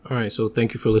All right, so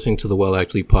thank you for listening to the Well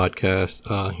Actually podcast.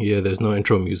 There's no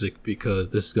intro music because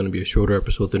this is going to be a shorter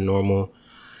episode than normal,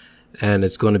 and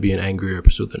it's going to be an angrier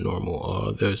episode than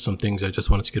normal. There's some things I just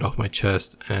wanted to get off my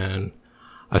chest, and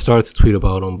I started to tweet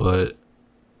about them, but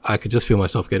I could just feel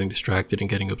myself getting distracted and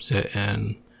getting upset,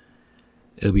 and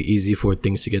it'll be easy for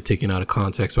things to get taken out of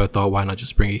context, so I thought, why not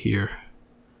just bring it here?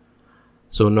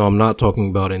 So no, I'm not talking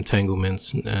about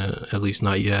entanglements, at least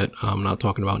not yet. I'm not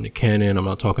talking about Nick Cannon. I'm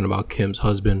not talking about Kim's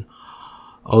husband.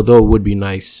 Although it would be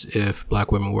nice if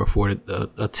black women were afforded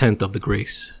a tenth of the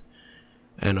grace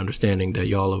and understanding that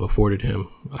y'all have afforded him,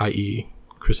 i.e.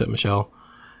 Chrisette Michelle.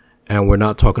 And we're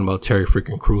not talking about Terry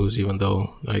freaking Crews, even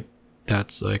though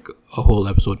that's a whole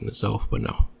episode in itself, but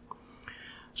no.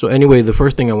 So anyway, the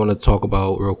first thing I want to talk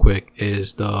about real quick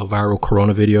is the viral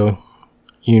Corona video.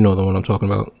 You know the one I'm talking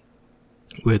about,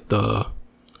 with the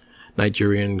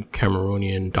Nigerian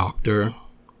Cameroonian doctor.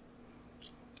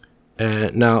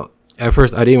 And now, at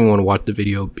first, I didn't even want to watch the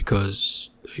video because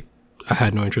I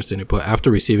had no interest in it. But after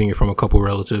receiving it from a couple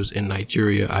relatives in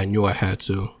Nigeria, I knew I had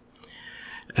to.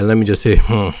 And let me just say,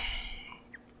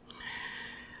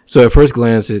 So at first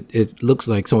glance, it looks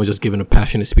like someone's just giving a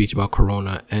passionate speech about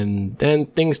Corona. And then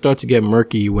things start to get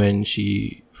murky when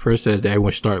she first says that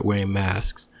everyone should start wearing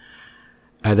masks.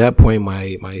 At that point,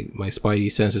 my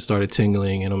spidey senses started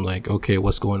tingling, and I'm like, okay,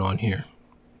 what's going on here?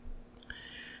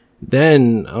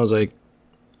 Then I was like,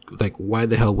 why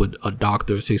the hell would a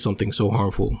doctor say something so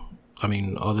harmful? I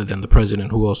mean, other than the president,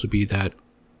 who else would be that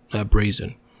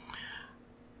brazen?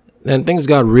 Then things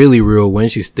got really real when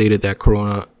she stated that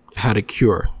Corona had a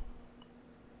cure.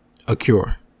 A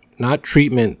cure. Not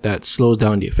treatment that slows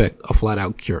down the effect, a flat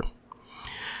out cure.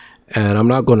 And I'm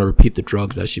not going to repeat the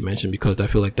drugs that she mentioned because I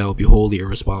feel like that would be wholly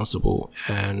irresponsible.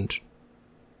 And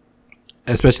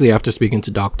especially after speaking to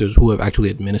doctors who have actually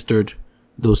administered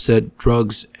those said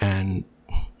drugs, and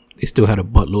they still had a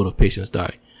buttload of patients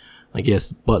die. Like,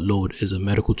 yes, buttload is a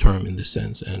medical term in this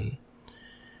sense. And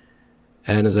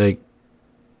it's like,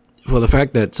 for the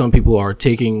fact that some people are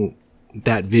taking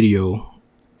that video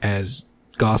as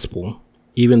gospel,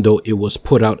 even though it was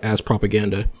put out as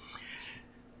propaganda.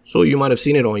 So you might have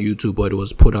seen it on YouTube, but it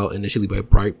was put out initially by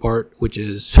Breitbart, which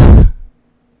is,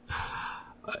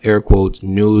 air quotes,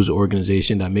 news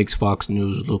organization that makes Fox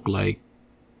News look like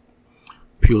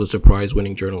Pulitzer Prize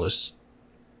winning journalists.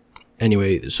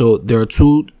 Anyway, so there are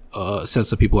two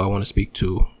sets of people I want to speak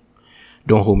to.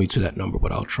 Don't hold me to that number,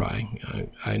 but I'll try.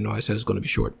 I know I said it's going to be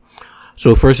short.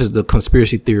 So first is the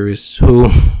conspiracy theorists who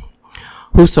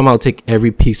somehow take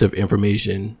every piece of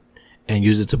information and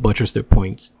use it to buttress their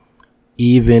points,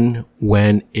 even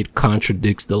when it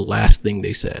contradicts the last thing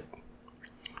they said.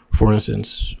 For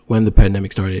instance, when the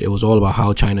pandemic started, it was all about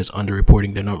how China's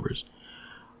underreporting their numbers,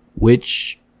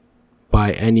 which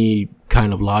by any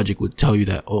kind of logic would tell you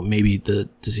that, oh, maybe the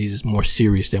disease is more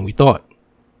serious than we thought.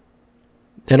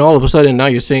 Then all of a sudden, now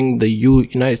you're saying the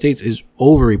United States is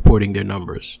overreporting their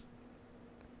numbers.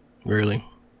 Really?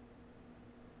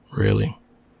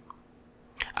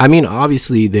 I mean,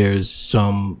 obviously there's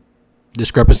some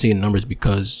discrepancy in numbers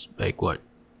because,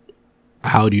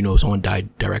 how do you know if someone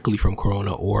died directly from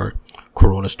Corona or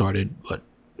Corona started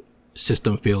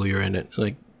system failure, and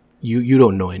you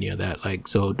don't know any of that,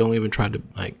 so don't even try to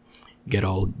get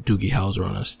all Doogie Howser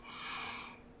on us.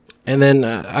 And then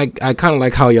I kind of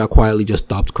like how y'all quietly just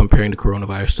stopped comparing the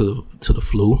coronavirus to the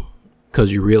flu,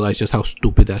 because you realize just how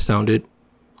stupid that sounded.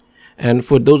 And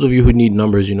for those of you who need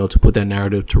numbers, to put that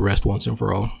narrative to rest once and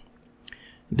for all,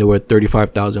 there were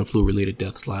 35,000 flu-related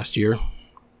deaths last year.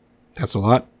 That's a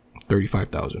lot.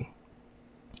 35,000.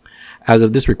 As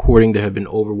of this recording, there have been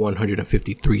over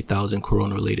 153,000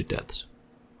 corona-related deaths.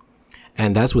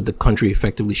 And that's with the country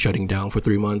effectively shutting down for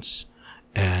 3 months.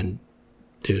 And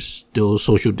there's still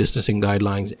social distancing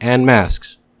guidelines and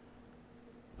masks.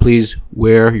 Please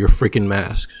wear your freaking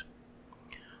masks.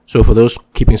 So for those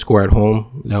keeping score at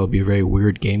home, that would be a very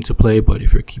weird game to play. But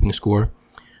if you're keeping score,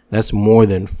 that's more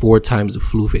than 4 times the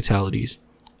flu fatalities.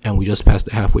 And we just passed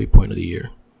the halfway point of the year.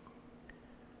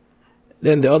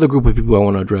 Then the other group of people I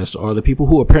want to address are the people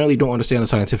who apparently don't understand the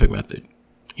scientific method.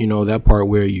 That part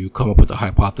where you come up with a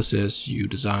hypothesis, you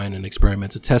design an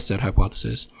experiment to test that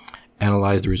hypothesis,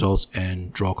 analyze the results,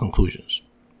 and draw conclusions.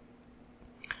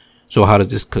 So how does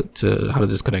this connect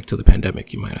to the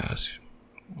pandemic, you might ask?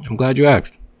 I'm glad you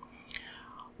asked.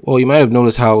 Well, you might have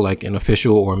noticed how, in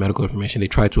official or medical information, they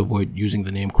try to avoid using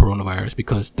the name coronavirus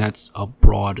because that's a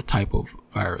broad type of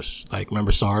virus.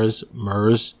 Remember SARS,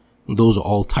 MERS? Those are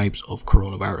all types of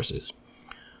coronaviruses.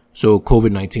 So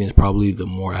COVID-19 is probably the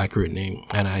more accurate name.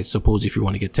 And I suppose if you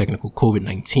want to get technical,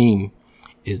 COVID-19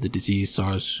 is the disease,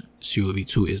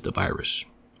 SARS-CoV-2 is the virus.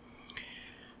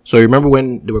 So you remember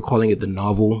when they were calling it the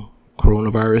novel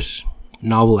coronavirus?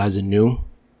 Novel as in new,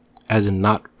 as in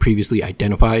not previously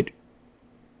identified.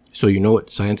 So you know what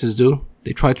scientists do?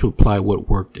 They try to apply what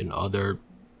worked in other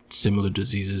similar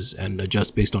diseases and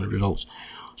adjust based on the results.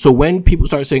 So when people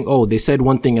start saying, oh, they said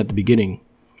one thing at the beginning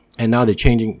and now they're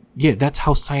changing. Yeah, that's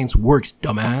how science works,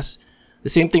 dumbass. The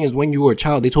same thing as when you were a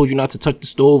child. They told you not to touch the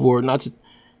stove or not to,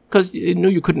 because they knew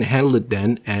you couldn't handle it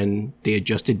then, and they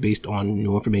adjusted based on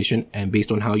new information and based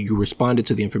on how you responded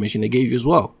to the information they gave you as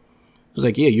well. It was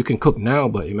like, yeah, you can cook now,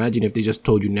 but imagine if they just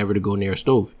told you never to go near a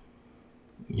stove.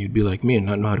 You'd be like me and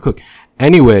not know how to cook.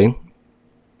 Anyway,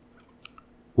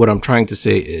 what I'm trying to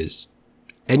say is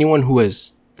anyone who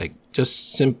has like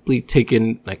just simply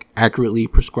taken like accurately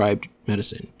prescribed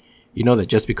medicine, you know that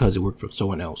just because it worked for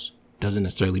someone else doesn't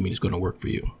necessarily mean it's going to work for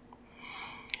you.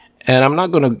 And I'm not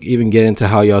going to even get into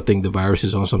how y'all think the virus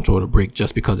is on some sort of break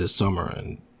just because it's summer.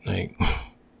 And like,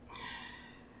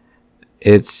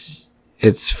 it's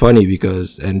funny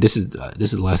because, and this is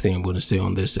the last thing I'm going to say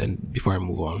on this. And before I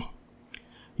move on,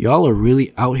 y'all are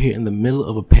really out here in the middle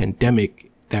of a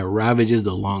pandemic that ravages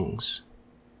the lungs,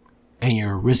 and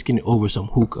you're risking it over some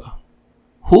hookah.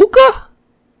 Hookah?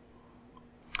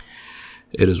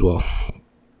 It as well.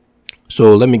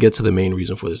 So let me get to the main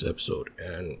reason for this episode.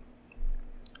 And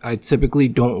I typically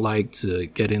don't like to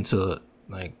get into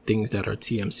like things that are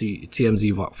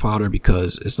TMZ fodder,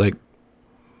 because it's like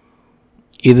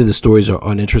either the stories are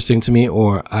uninteresting to me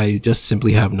or I just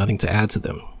simply have nothing to add to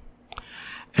them.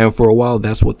 And for a while,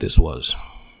 that's what this was.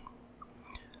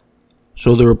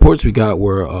 So the reports we got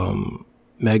were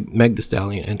Meg the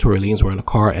Stallion and Tory Lanez were in a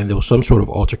car, and there was some sort of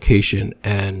altercation,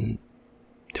 and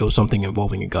there was something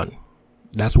involving a gun.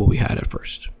 That's what we had at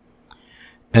first.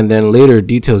 And then later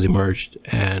details emerged,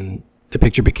 and the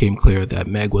picture became clear that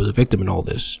Meg was a victim in all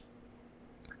this.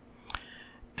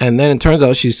 And then it turns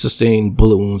out she sustained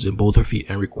bullet wounds in both her feet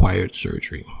and required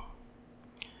surgery.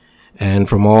 And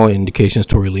from all indications,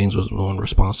 Tory Lanez was the one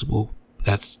responsible.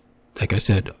 That's, like I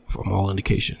said, from all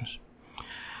indications.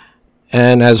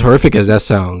 And as horrific as that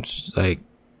sounds, like,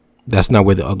 that's not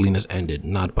where the ugliness ended,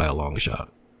 not by a long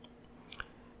shot.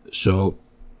 So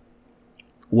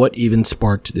what even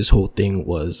sparked this whole thing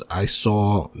was I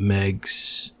saw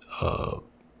Meg's,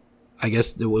 I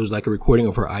guess there was like a recording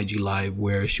of her IG live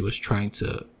where she was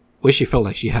where she felt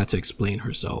like she had to explain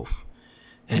herself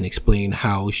and explain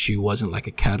how she wasn't like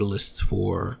a catalyst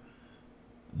for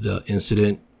the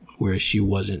incident, where she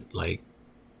wasn't like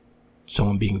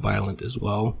someone being violent as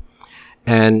well.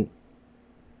 And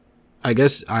I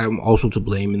guess I'm also to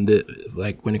blame in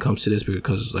like when it comes to this,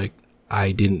 because like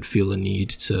I didn't feel a need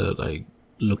to like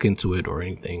look into it or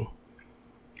anything.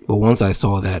 But once I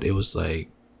saw that, it was like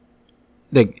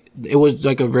it was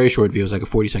like a very short video. It was like a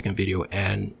 40-second video,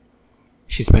 and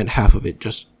she spent half of it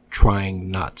just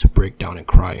trying not to break down and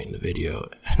cry in the video.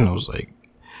 And I was like,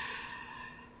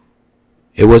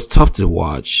 it was tough to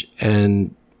watch.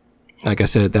 And like I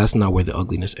said, that's not where the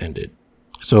ugliness ended.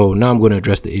 So now I'm going to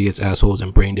address the idiots, assholes,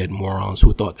 and brain dead morons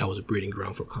who thought that was a breeding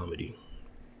ground for comedy.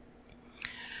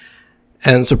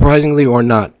 And surprisingly or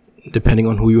not, depending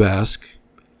on who you ask,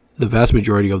 the vast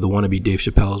majority of the wannabe Dave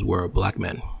Chappelles were black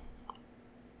men.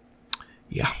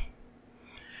 Yeah.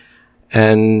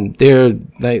 And there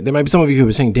might be some of you who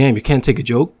are saying, damn, you can't take a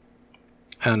joke.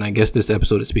 And I guess this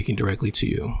episode is speaking directly to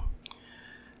you.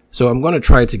 So I'm going to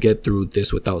try to get through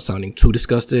this without sounding too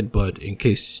disgusted, but in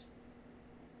case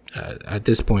at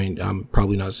this point I'm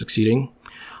probably not succeeding.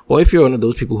 Well, if you're one of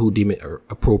those people who deem it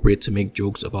appropriate to make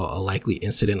jokes about a likely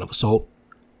incident of assault,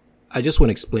 I just want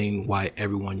to explain why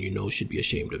everyone you know should be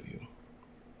ashamed of you.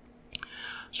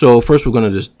 So first, we're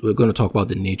gonna talk about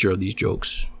the nature of these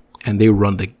jokes, and they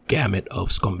run the gamut of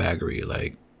scumbaggery.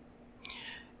 Like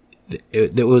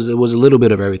it was a little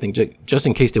bit of everything, just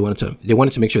in case they wanted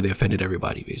to make sure they offended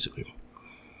everybody, basically.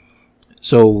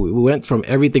 So we went from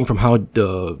everything from how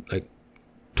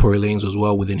Tory Lanez was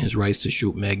well within his rights to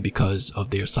shoot Meg because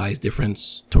of their size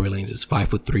difference. Tory Lanez is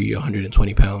 5'3",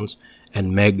 120 pounds,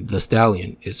 and Meg the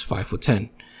Stallion is 5'10",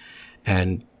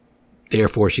 and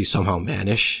therefore she's somehow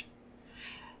mannish.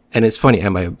 And it's funny,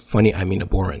 and by funny I mean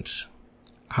abhorrent,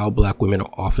 how black women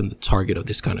are often the target of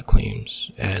this kind of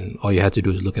claims. And all you had to do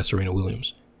is look at Serena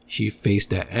Williams. She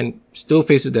faced that and still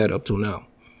faces that up till now.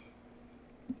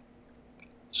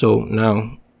 So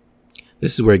now,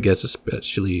 this is where it gets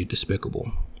especially despicable.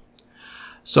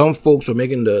 Some folks were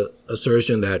making the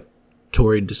assertion that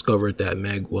Tory discovered that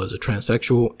Meg was a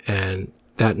transsexual, and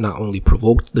that not only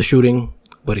provoked the shooting,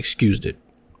 but excused it.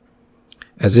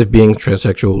 As if being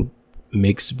transsexual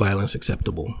makes violence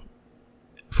acceptable.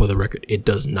 For the record, it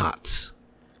does not.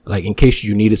 Like, in case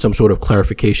you needed some sort of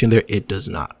clarification there, it does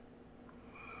not.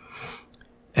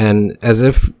 And as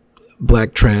if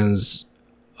black trans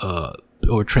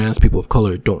or trans people of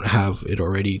color don't have it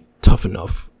already tough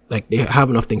enough. Like, they have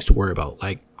enough things to worry about,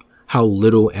 like how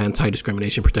little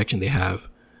anti-discrimination protection they have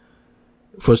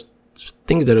for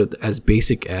things that are as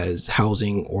basic as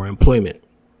housing or employment.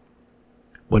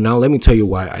 But now let me tell you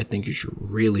why I think you should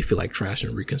really feel like trash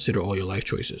and reconsider all your life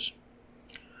choices.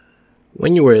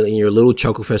 When you were in your little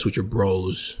chuckle fest with your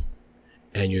bros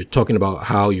and you're talking about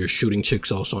how you're shooting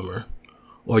chicks all summer,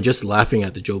 or just laughing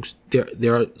at the jokes,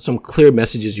 there are some clear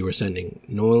messages you were sending,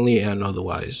 knowingly and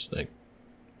otherwise. Like,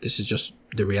 this is just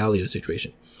the reality of the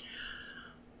situation.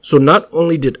 So not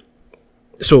only did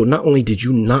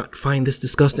you not find this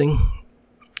disgusting,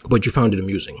 but you found it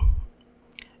amusing.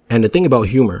 And the thing about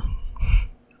humor,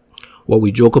 what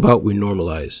we joke about, we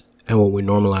normalize, and what we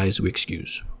normalize, we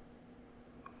excuse.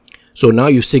 So now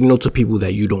you've signaled to people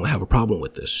that you don't have a problem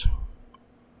with this.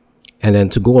 And then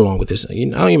to go along with this,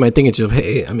 now you might think it's just,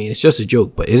 hey, I mean, it's just a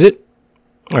joke, but is it?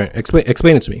 All right, explain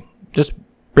it to me. Just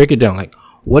break it down. Like,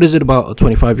 what is it about a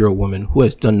 25-year-old woman who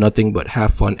has done nothing but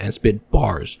have fun and spit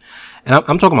bars? And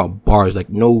I'm talking about bars, like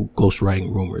no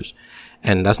ghostwriting rumors.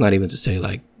 And that's not even to say,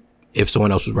 like, if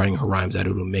someone else was writing her rhymes, that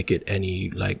it would make it any,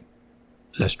 like,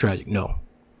 less tragic. No.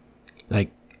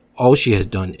 Like, all she has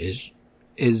done is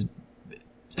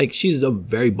like, she's a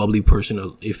very bubbly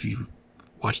person if you've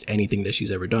watched anything that she's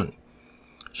ever done.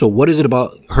 So what is it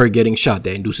about her getting shot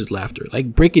that induces laughter?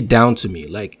 Like, break it down to me.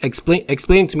 Like, explain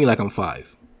it to me like I'm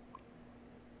 5.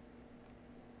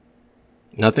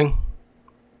 Nothing?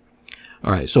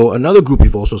 All right. So another group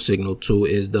you've also signaled to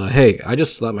is the, hey, I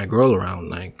just slapped my girl around.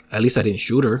 Like, at least I didn't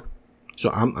shoot her. So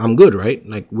I'm good, right?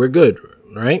 Like, we're good,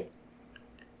 right?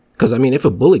 Because, I mean, if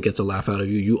a bullet gets a laugh out of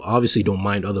you, you obviously don't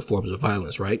mind other forms of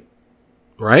violence, right?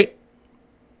 Right?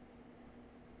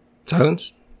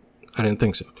 Silence? I didn't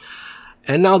think so.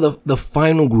 And now the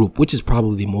final group, which is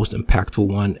probably the most impactful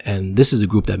one, and this is the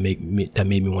group that made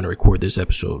me want to record this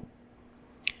episode.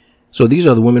 So these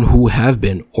are the women who have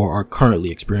been or are currently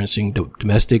experiencing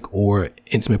domestic or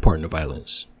intimate partner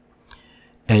violence.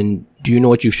 And do you know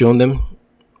what you've shown them?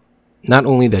 Not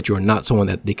only that you're not someone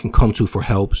that they can come to for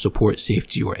help, support,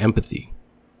 safety, or empathy,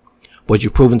 but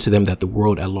you've proven to them that the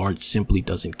world at large simply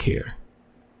doesn't care.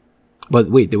 But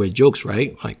wait, they were jokes,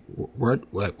 right? Like,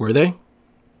 were they?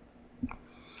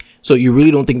 So you really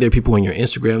don't think there are people on your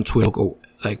Instagram, Twitter, or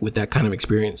like with that kind of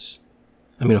experience?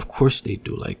 I mean, of course they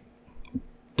do. Like,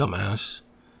 dumbass.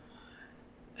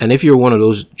 And if you're one of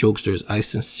those jokesters, I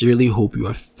sincerely hope you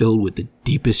are filled with the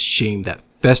deepest shame that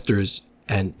festers,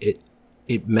 and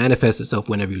it manifests itself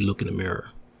whenever you look in the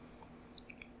mirror.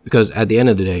 Because at the end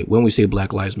of the day, when we say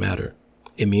Black Lives Matter,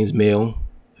 it means male,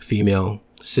 female,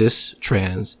 cis,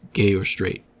 trans, gay, or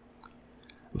straight.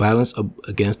 Violence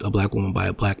against a black woman by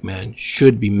a black man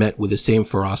should be met with the same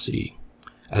ferocity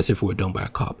as if it were done by a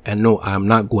cop. And no, I'm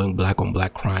not going black on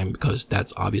black crime, because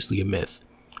that's obviously a myth.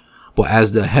 But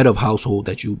as the head of household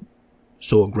that you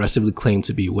so aggressively claim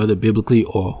to be, whether biblically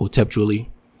or hoteptually,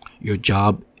 your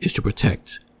job is to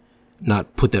protect,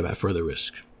 not put them at further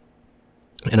risk.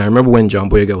 And I remember when John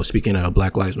Boyega was speaking at a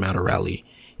Black Lives Matter rally,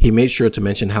 he made sure to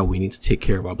mention how we need to take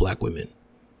care of our black women,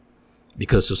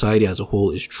 because society as a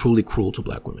whole is truly cruel to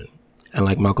black women. And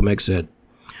like Malcolm X said,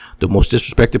 the most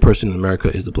disrespected person in America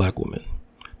is the black woman.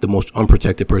 The most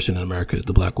unprotected person in America is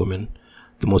the black woman.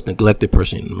 The most neglected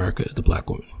person in America is the black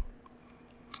woman.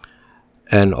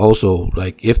 And also,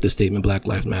 like, if the statement Black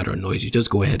Lives Matter annoys you, just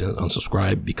go ahead and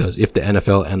unsubscribe, because if the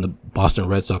NFL and the Boston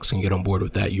Red Sox can get on board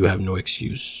with that, you have no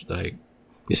excuse. Like,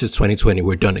 this is 2020.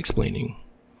 We're done explaining.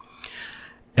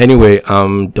 Anyway,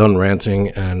 I'm done ranting,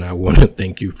 and I want to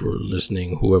thank you for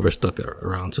listening, whoever stuck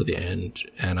around to the end.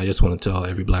 And I just want to tell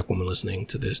every black woman listening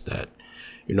to this that,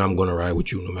 I'm going to ride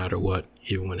with you no matter what,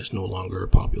 even when it's no longer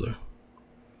popular.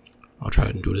 I'll try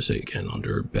and do this again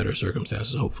under better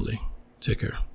circumstances, hopefully. Take care.